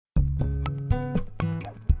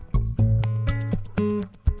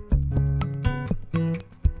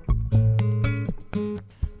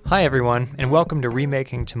Hi everyone, and welcome to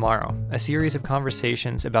Remaking Tomorrow, a series of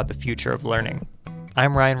conversations about the future of learning.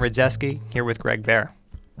 I'm Ryan Radzeski, here with Greg Baer.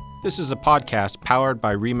 This is a podcast powered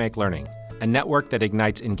by Remake Learning, a network that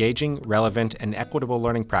ignites engaging, relevant, and equitable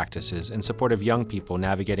learning practices in support of young people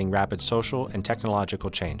navigating rapid social and technological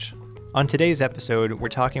change. On today's episode, we're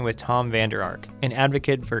talking with Tom Vander, an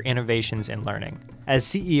advocate for innovations in learning. As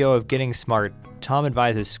CEO of Getting Smart, Tom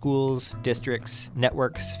advises schools, districts,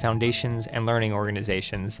 networks, foundations, and learning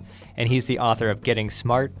organizations, and he's the author of Getting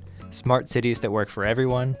Smart, Smart Cities That Work for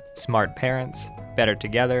Everyone, Smart Parents, Better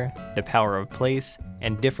Together, The Power of Place,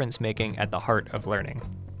 and Difference Making at the Heart of Learning.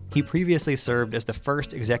 He previously served as the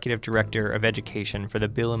first executive director of education for the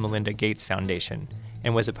Bill and Melinda Gates Foundation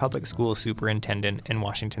and was a public school superintendent in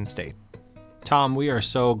Washington State. Tom, we are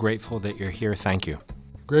so grateful that you're here. Thank you.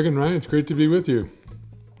 Greg and Ryan, it's great to be with you.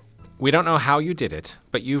 We don't know how you did it,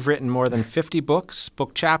 but you've written more than 50 books,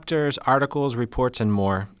 book chapters, articles, reports, and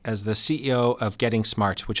more as the CEO of Getting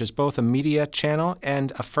Smart, which is both a media channel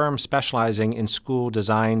and a firm specializing in school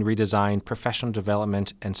design, redesign, professional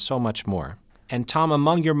development, and so much more. And Tom,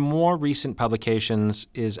 among your more recent publications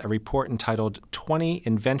is a report entitled 20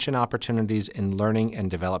 Invention Opportunities in Learning and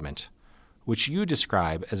Development, which you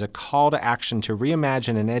describe as a call to action to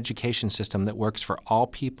reimagine an education system that works for all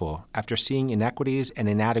people after seeing inequities and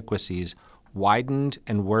inadequacies widened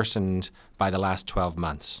and worsened by the last 12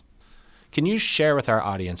 months. Can you share with our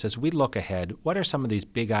audience, as we look ahead, what are some of these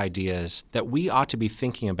big ideas that we ought to be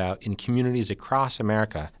thinking about in communities across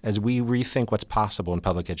America as we rethink what's possible in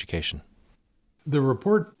public education? The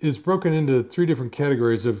report is broken into three different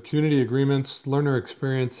categories of community agreements, learner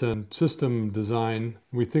experience, and system design.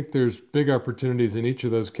 We think there's big opportunities in each of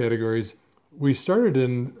those categories. We started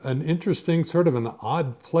in an interesting, sort of an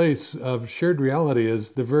odd place of shared reality as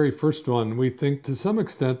the very first one. We think to some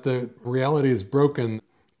extent that reality is broken.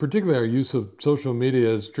 Particularly our use of social media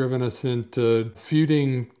has driven us into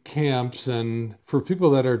feuding camps, and for people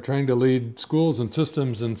that are trying to lead schools and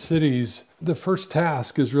systems and cities, the first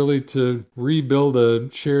task is really to rebuild a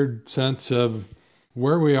shared sense of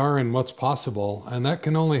where we are and what's possible, and that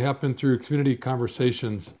can only happen through community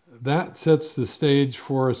conversations. That sets the stage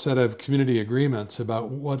for a set of community agreements about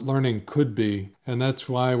what learning could be, and that's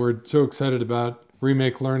why we're so excited about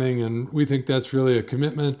Remake Learning, and we think that's really a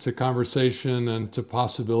commitment to conversation and to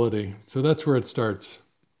possibility. So that's where it starts.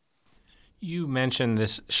 You mentioned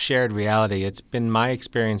this shared reality. It's been my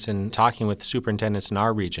experience in talking with superintendents in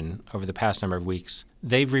our region over the past number of weeks.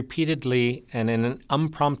 They've repeatedly and in an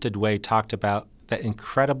unprompted way talked about that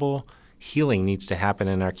incredible healing needs to happen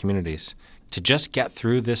in our communities to just get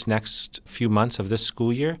through this next few months of this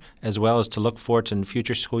school year, as well as to look forward to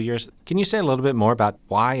future school years. Can you say a little bit more about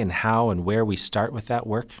why and how and where we start with that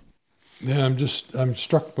work? Yeah, I'm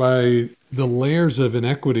struck by the layers of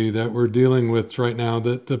inequity that we're dealing with right now,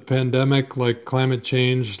 that the pandemic, like climate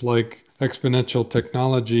change, like exponential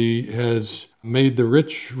technology, has made the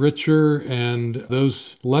rich richer and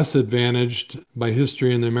those less advantaged by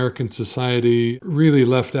history in the American society really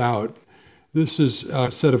left out. This is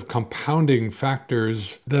a set of compounding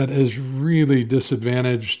factors that has really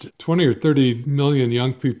disadvantaged 20 or 30 million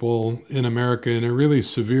young people in America in a really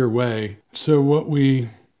severe way. So what we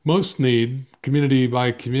most need, community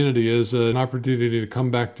by community, is an opportunity to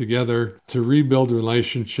come back together, to rebuild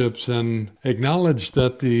relationships and acknowledge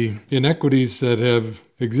that the inequities that have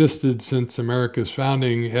existed since America's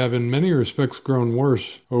founding have in many respects grown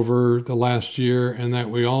worse over the last year, and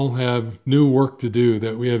that we all have new work to do,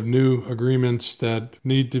 that we have new agreements that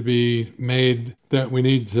need to be made, that we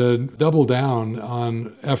need to double down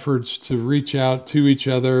on efforts to reach out to each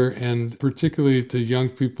other, and particularly to young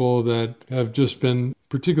people that have just been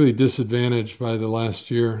particularly disadvantaged by the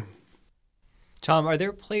last year. Tom, are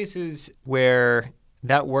there places where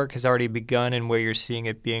that work has already begun and where you're seeing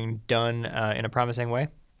it being done in a promising way?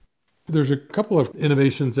 There's a couple of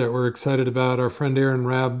innovations that we're excited about. Our friend Aaron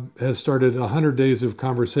Rabb has started 100 Days of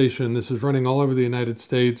Conversation. This is running all over the United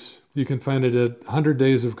States. You can find it at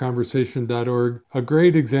 100daysofconversation.org. A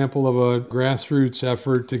great example of a grassroots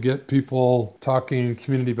effort to get people talking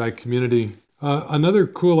community by community. Another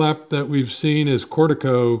cool app that we've seen is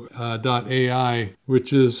Cortico.ai,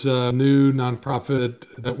 which is a new nonprofit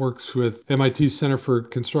that works with MIT Center for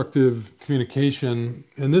Constructive Communication.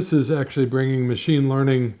 And this is actually bringing machine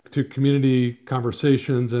learning to community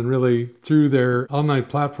conversations, and really through their online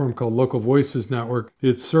platform called Local Voices Network,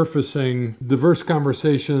 it's surfacing diverse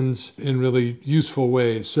conversations in really useful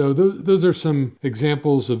ways. So those are some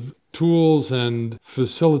examples of tools and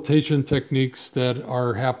facilitation techniques that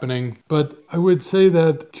are happening. But I would say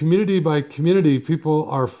that community by community, people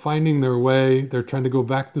are finding their way. They're trying to go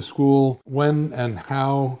back to school when and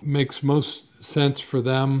how makes most sense for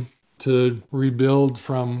them to rebuild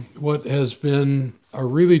from what has been a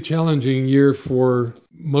really challenging year for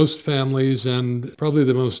most families and probably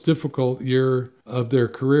the most difficult year of their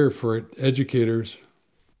career for educators.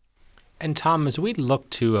 And Tom, as we look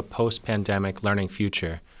to a post-pandemic learning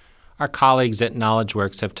future, our colleagues at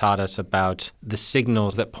KnowledgeWorks have taught us about the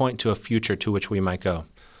signals that point to a future to which we might go.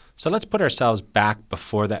 So let's put ourselves back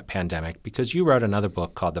before that pandemic, because you wrote another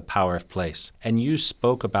book called The Power of Place, and you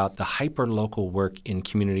spoke about the hyper-local work in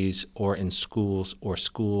communities or in schools or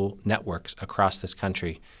school networks across this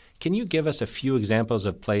country. Can you give us a few examples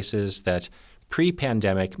of places that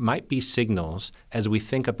pre-pandemic might be signals as we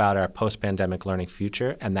think about our post-pandemic learning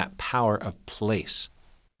future and that power of place?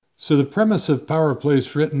 So the premise of Power of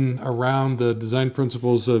Place, written around the design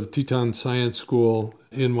principles of Teton Science School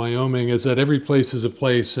in Wyoming, is that every place is a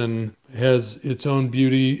place and has its own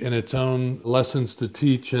beauty and its own lessons to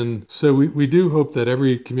teach. And so we do hope that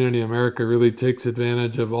every community in America really takes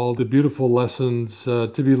advantage of all the beautiful lessons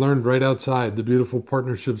to be learned right outside, the beautiful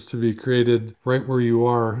partnerships to be created right where you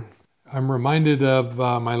are. I'm reminded of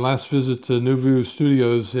my last visit to Nuvu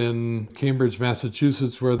Studios in Cambridge,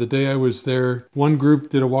 Massachusetts, where the day I was there, one group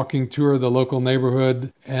did a walking tour of the local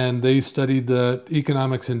neighborhood, and they studied the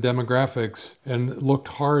economics and demographics and looked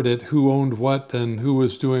hard at who owned what and who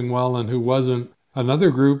was doing well and who wasn't.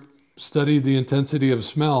 Another group studied the intensity of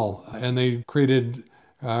smell, and they created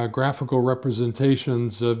graphical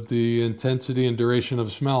representations of the intensity and duration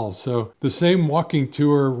of smell. So the same walking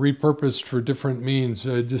tour repurposed for different means,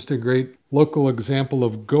 just a great local example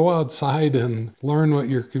of go outside and learn what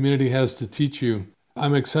your community has to teach you.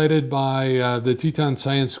 I'm excited by the Teton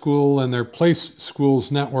Science School and their Place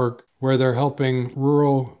Schools network, where they're helping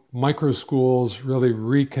rural micro schools really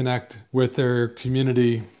reconnect with their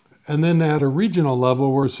community. And then at a regional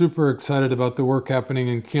level, we're super excited about the work happening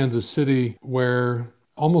in Kansas City, where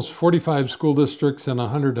almost 45 school districts and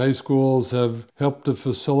 100 high schools have helped to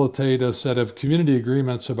facilitate a set of community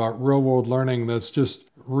agreements about real-world learning that's just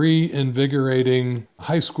reinvigorating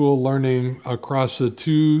high school learning across a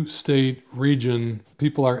two-state region.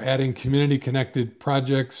 People are adding community-connected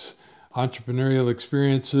projects, entrepreneurial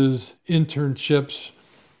experiences, internships.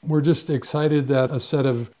 We're just excited that a set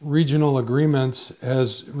of regional agreements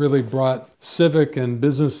has really brought civic and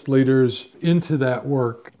business leaders into that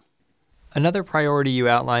work. Another priority you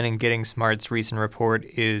outline in Getting Smart's recent report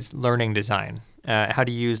is learning design, how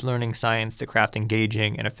to use learning science to craft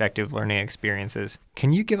engaging and effective learning experiences.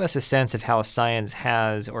 Can you give us a sense of how science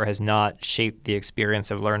has or has not shaped the experience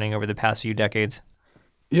of learning over the past few decades?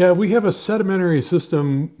 Yeah, we have a sedimentary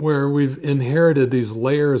system where we've inherited these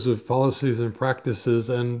layers of policies and practices,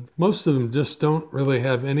 and most of them just don't really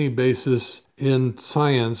have any basis in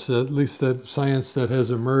science, at least that science that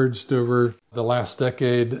has emerged over the last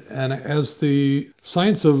decade. And as the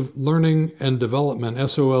science of learning and development,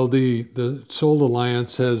 SOLD, the SOLD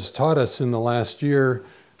Alliance, has taught us in the last year,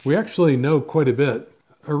 we actually know quite a bit.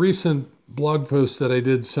 A recent blog post that I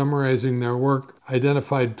did summarizing their work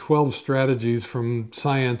identified 12 strategies from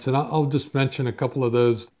science, and I'll just mention a couple of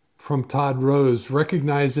those. From Todd Rose,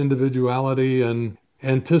 recognize individuality and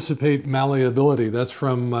anticipate malleability. That's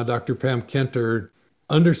from Dr. Pam Kenter.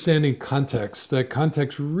 Understanding context, that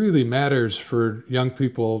context really matters for young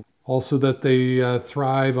people. Also that they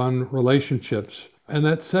thrive on relationships. And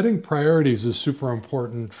that setting priorities is super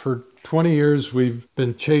important. For 20 years, we've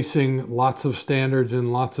been chasing lots of standards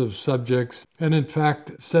in lots of subjects. And in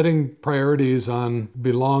fact, setting priorities on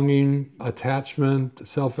belonging, attachment,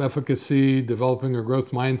 self-efficacy, developing a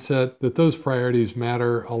growth mindset, that those priorities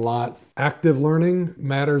matter a lot. Active learning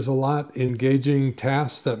matters a lot. Engaging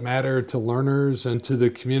tasks that matter to learners and to the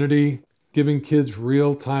community. Giving kids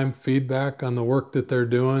real-time feedback on the work that they're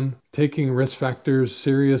doing. Taking risk factors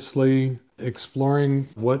seriously. Exploring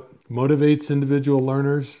what motivates individual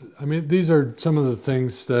learners. I mean, these are some of the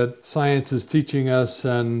things that science is teaching us,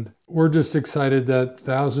 and we're just excited that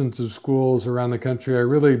thousands of schools around the country are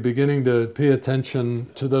really beginning to pay attention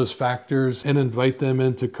to those factors and invite them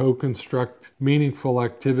in to co-construct meaningful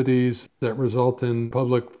activities that result in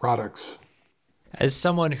public products. As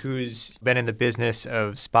someone who's been in the business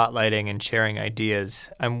of spotlighting and sharing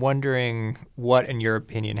ideas, I'm wondering what, in your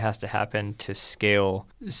opinion, has to happen to scale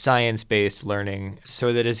science-based learning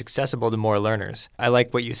so that it's accessible to more learners. I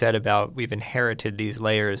like what you said about we've inherited these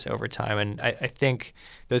layers over time, and I think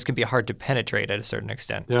those can be hard to penetrate at a certain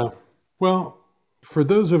extent. Yeah. Well, For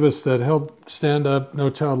those of us that helped stand up No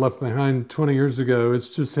Child Left Behind 20 years ago, it's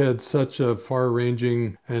just had such a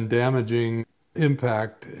far-ranging and damaging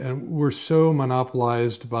impact. And we're so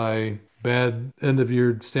monopolized by bad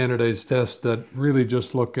end-of-year standardized tests that really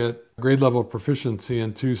just look at grade level proficiency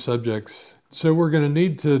in two subjects. So we're going to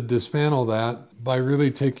need to dismantle that by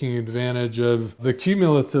really taking advantage of the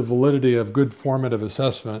cumulative validity of good formative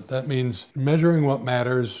assessment. That means measuring what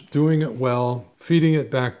matters, doing it well, feeding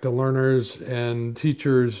it back to learners and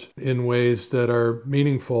teachers in ways that are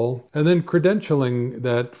meaningful, and then credentialing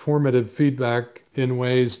that formative feedback in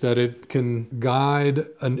ways that it can guide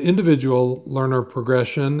an individual learner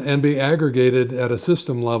progression and be aggregated at a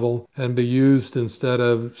system level and be used instead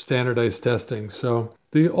of standardized testing. So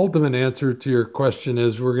the ultimate answer to your question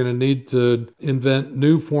is we're going to need to invent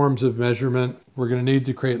new forms of measurement. We're going to need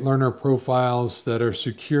to create learner profiles that are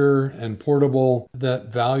secure and portable, that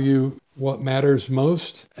value what matters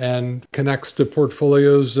most and connects to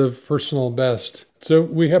portfolios of personal best. So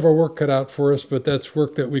we have our work cut out for us, but that's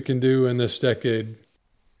work that we can do in this decade.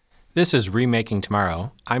 This is Remaking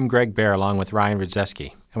Tomorrow. I'm Greg Baer along with Ryan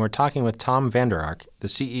Rudzeski, and we're talking with Tom Vander, the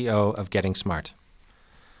CEO of Getting Smart.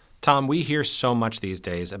 Tom, we hear so much these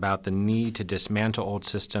days about the need to dismantle old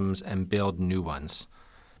systems and build new ones,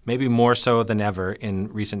 maybe more so than ever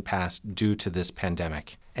in recent past due to this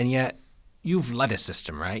pandemic. And yet, you've led a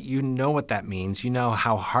system, right? You know what that means. You know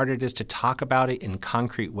how hard it is to talk about it in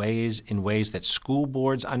concrete ways, in ways that school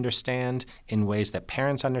boards understand, in ways that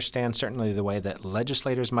parents understand, certainly the way that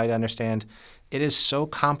legislators might understand. It is so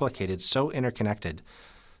complicated, so interconnected.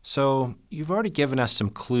 So you've already given us some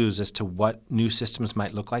clues as to what new systems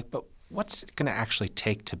might look like, but what's it going to actually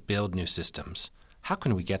take to build new systems? How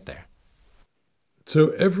can we get there? So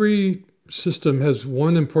every system has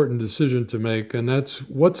one important decision to make, and that's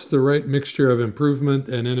what's the right mixture of improvement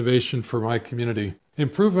and innovation for my community.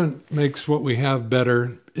 Improvement makes what we have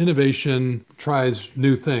better. Innovation tries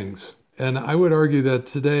new things. And I would argue that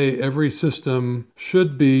today every system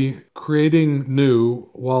should be creating new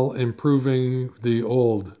while improving the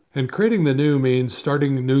old. And creating the new means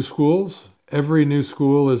starting new schools. Every new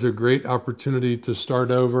school is a great opportunity to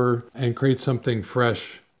start over and create something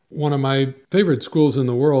fresh. One of my favorite schools in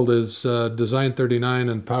the world is Design 39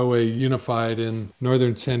 and Poway Unified in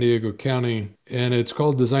northern San Diego County. And it's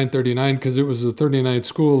called Design 39 because it was the 39th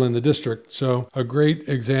school in the district. So a great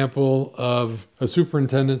example of a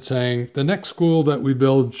superintendent saying, the next school that we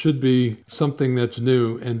build should be something that's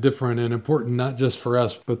new and different and important, not just for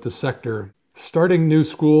us, but the sector. Starting new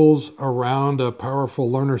schools around a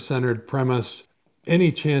powerful learner-centered premise,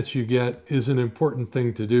 any chance you get is an important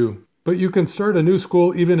thing to do. But you can start a new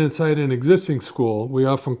school even inside an existing school. We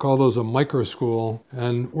often call those a micro school,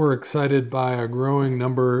 and we're excited by a growing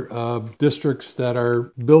number of districts that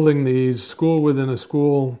are building these school within a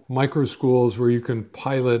school micro schools where you can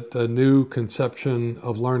pilot a new conception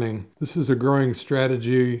of learning. This is a growing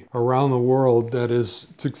strategy around the world that is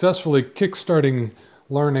successfully kickstarting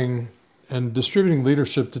learning and distributing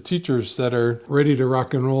leadership to teachers that are ready to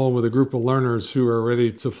rock and roll with a group of learners who are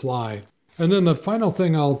ready to fly. And then the final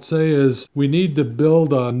thing I'll say is we need to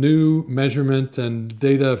build a new measurement and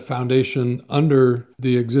data foundation under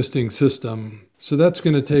the existing system. So that's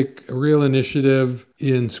going to take a real initiative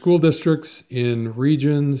in school districts, in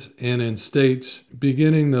regions, and in states,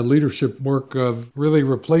 beginning the leadership work of really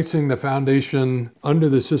replacing the foundation under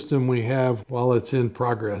the system we have while it's in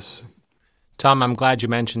progress. Tom, I'm glad you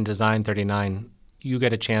mentioned Design 39. You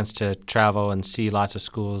get a chance to travel and see lots of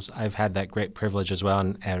schools. I've had that great privilege as well,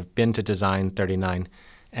 and I've been to Design 39.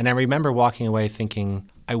 And I remember walking away thinking,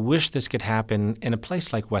 I wish this could happen in a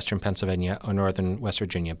place like Western Pennsylvania or Northern West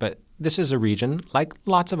Virginia. But this is a region, like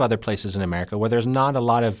lots of other places in America, where there's not a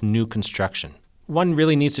lot of new construction. One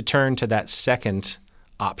really needs to turn to that second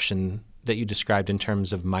option that you described in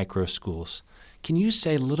terms of micro schools. Can you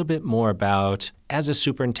say a little bit more about, as a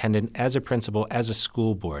superintendent, as a principal, as a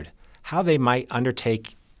school board, how they might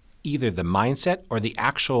undertake either the mindset or the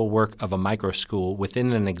actual work of a micro school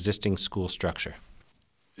within an existing school structure?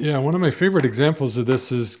 Yeah, one of my favorite examples of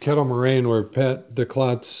this is Kettle Moraine, where Pat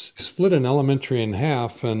DeClotz split an elementary in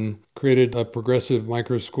half and created a progressive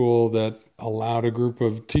micro school that allowed a group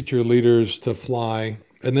of teacher leaders to fly.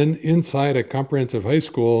 And then inside a comprehensive high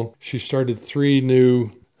school, she started 3 new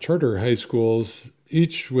charter high schools,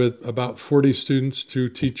 each with about 40 students, 2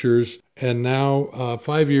 teachers. And now,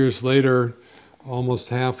 5 years later, almost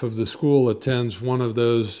half of the school attends one of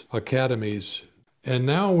those academies. And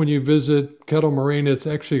now when you visit Kettle Moraine, it's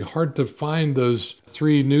actually hard to find those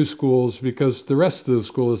 3 new schools because the rest of the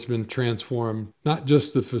school has been transformed, not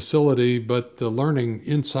just the facility, but the learning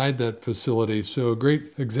inside that facility. So a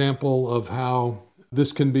great example of how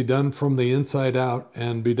this can be done from the inside out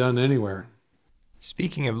and be done anywhere.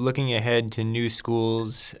 Speaking of looking ahead to new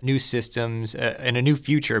schools, new systems, and a new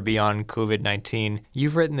future beyond COVID-19,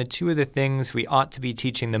 you've written that two of the things we ought to be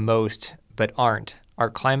teaching the most but aren't are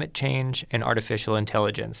climate change and artificial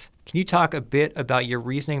intelligence. Can you talk a bit about your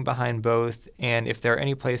reasoning behind both and if there are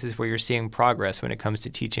any places where you're seeing progress when it comes to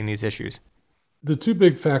teaching these issues? The two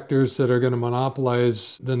big factors that are going to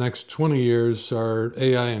monopolize the next 20 years are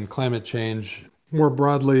AI and climate change. More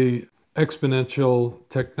broadly, exponential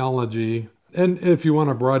technology. And if you want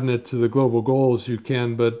to broaden it to the global goals, you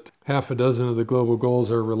can, but half a dozen of the global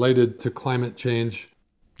goals are related to climate change.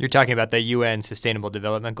 You're talking about the UN Sustainable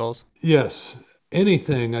Development Goals? Yes.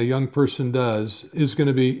 Anything a young person does is going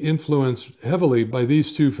to be influenced heavily by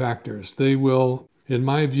these two factors. They will, in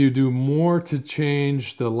my view, do more to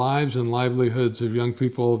change the lives and livelihoods of young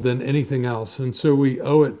people than anything else. And so we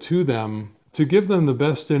owe it to them to give them the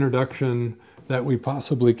best introduction that we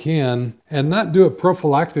possibly can, and not do it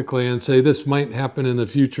prophylactically and say this might happen in the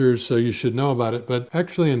future, so you should know about it, but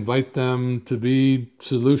actually invite them to be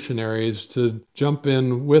solutionaries, to jump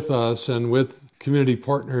in with us and with community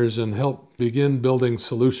partners and help begin building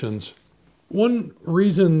solutions. One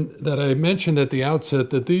reason that I mentioned at the outset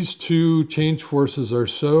that these two change forces are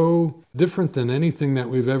so different than anything that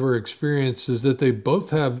we've ever experienced is that they both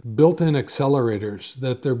have built-in accelerators,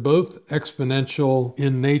 that they're both exponential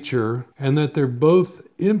in nature, and that they're both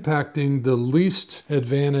impacting the least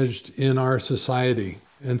advantaged in our society.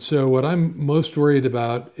 And so what I'm most worried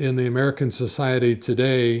about in the American society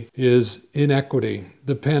today is inequity.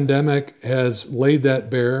 The pandemic has laid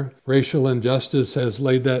that bare. Racial injustice has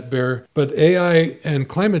laid that bare. But AI and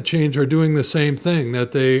climate change are doing the same thing,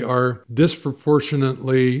 that they are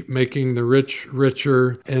disproportionately making the rich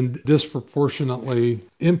richer and disproportionately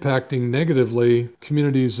impacting negatively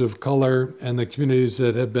communities of color and the communities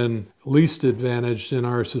that have been least advantaged in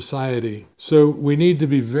our society. So we need to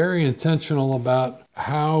be very intentional about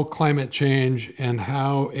how climate change and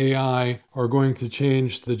how AI are going to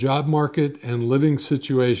change the job market and living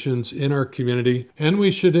situations in our community. And we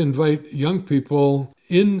should invite young people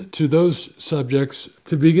into those subjects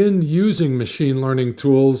to begin using machine learning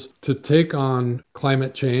tools to take on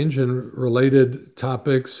climate change and related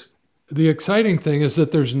topics. The exciting thing is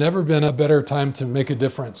that there's never been a better time to make a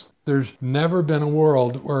difference. There's never been a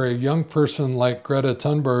world where a young person like Greta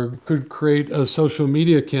Thunberg could create a social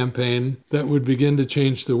media campaign that would begin to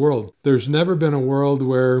change the world. There's never been a world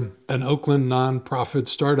where an Oakland nonprofit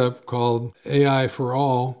startup called AI for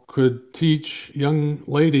All could teach young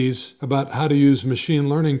ladies about how to use machine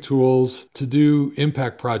learning tools to do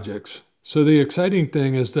impact projects. So the exciting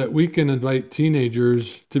thing is that we can invite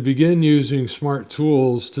teenagers to begin using smart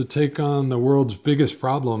tools to take on the world's biggest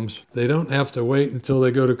problems. They don't have to wait until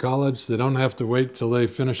they go to college. They don't have to wait till they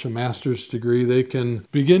finish a master's degree. They can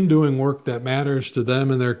begin doing work that matters to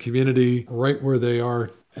them and their community right where they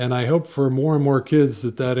are. And I hope for more and more kids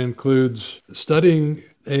that includes studying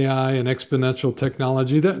AI and exponential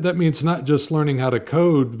technology. That means not just learning how to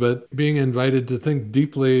code, but being invited to think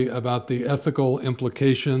deeply about the ethical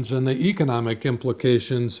implications and the economic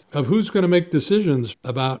implications of who's going to make decisions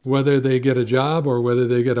about whether they get a job or whether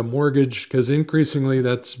they get a mortgage, because increasingly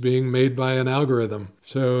that's being made by an algorithm.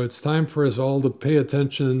 So it's time for us all to pay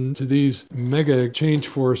attention to these mega change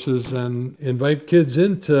forces and invite kids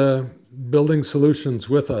into building solutions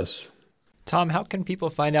with us. Tom, how can people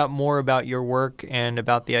find out more about your work and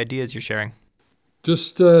about the ideas you're sharing?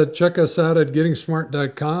 Just check us out at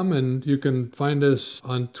gettingsmart.com, and you can find us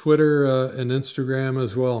on Twitter and Instagram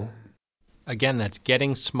as well. Again, that's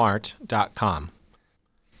gettingsmart.com.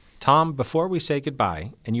 Tom, before we say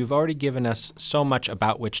goodbye, and you've already given us so much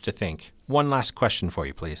about which to think, one last question for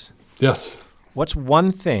you, please. Yes. What's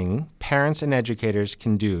one thing parents and educators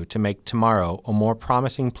can do to make tomorrow a more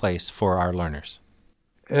promising place for our learners?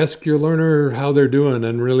 Ask your learner how they're doing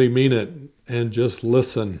and really mean it, and just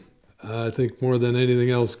listen. I think more than anything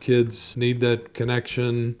else, kids need that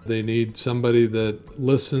connection. They need somebody that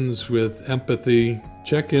listens with empathy.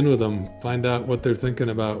 Check in with them. Find out what they're thinking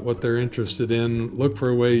about, what they're interested in. Look for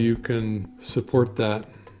a way you can support that.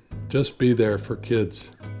 Just be there for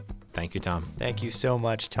kids. Thank you, Tom. Thank you so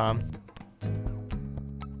much, Tom.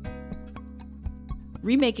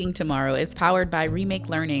 Remaking Tomorrow is powered by Remake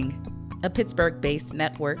Learning, a Pittsburgh-based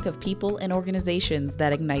network of people and organizations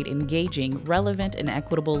that ignite engaging, relevant, and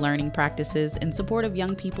equitable learning practices in support of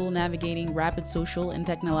young people navigating rapid social and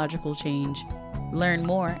technological change. Learn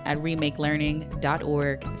more at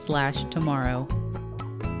remakelearning.org/tomorrow.